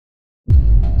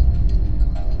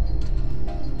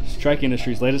Strike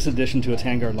Industries' latest addition to its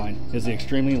handguard line is the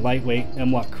extremely lightweight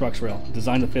M-lok Crux rail,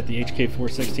 designed to fit the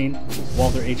HK416,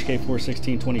 Walther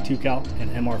HK416 22 cal, and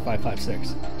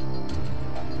MR556.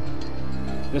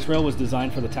 This rail was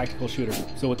designed for the tactical shooter,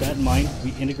 so with that in mind, we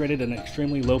integrated an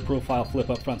extremely low-profile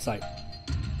flip-up front sight.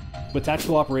 With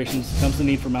tactical operations comes the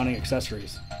need for mounting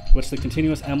accessories, which the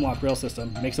continuous M-lok rail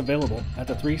system makes available at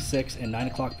the 3, 6, and 9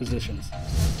 o'clock positions.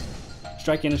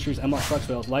 Strike Industries' M-lok Crux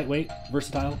rail is lightweight,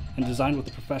 versatile, and designed with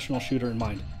the professional shooter in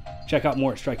mind. Check out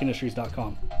more at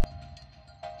strikeindustries.com.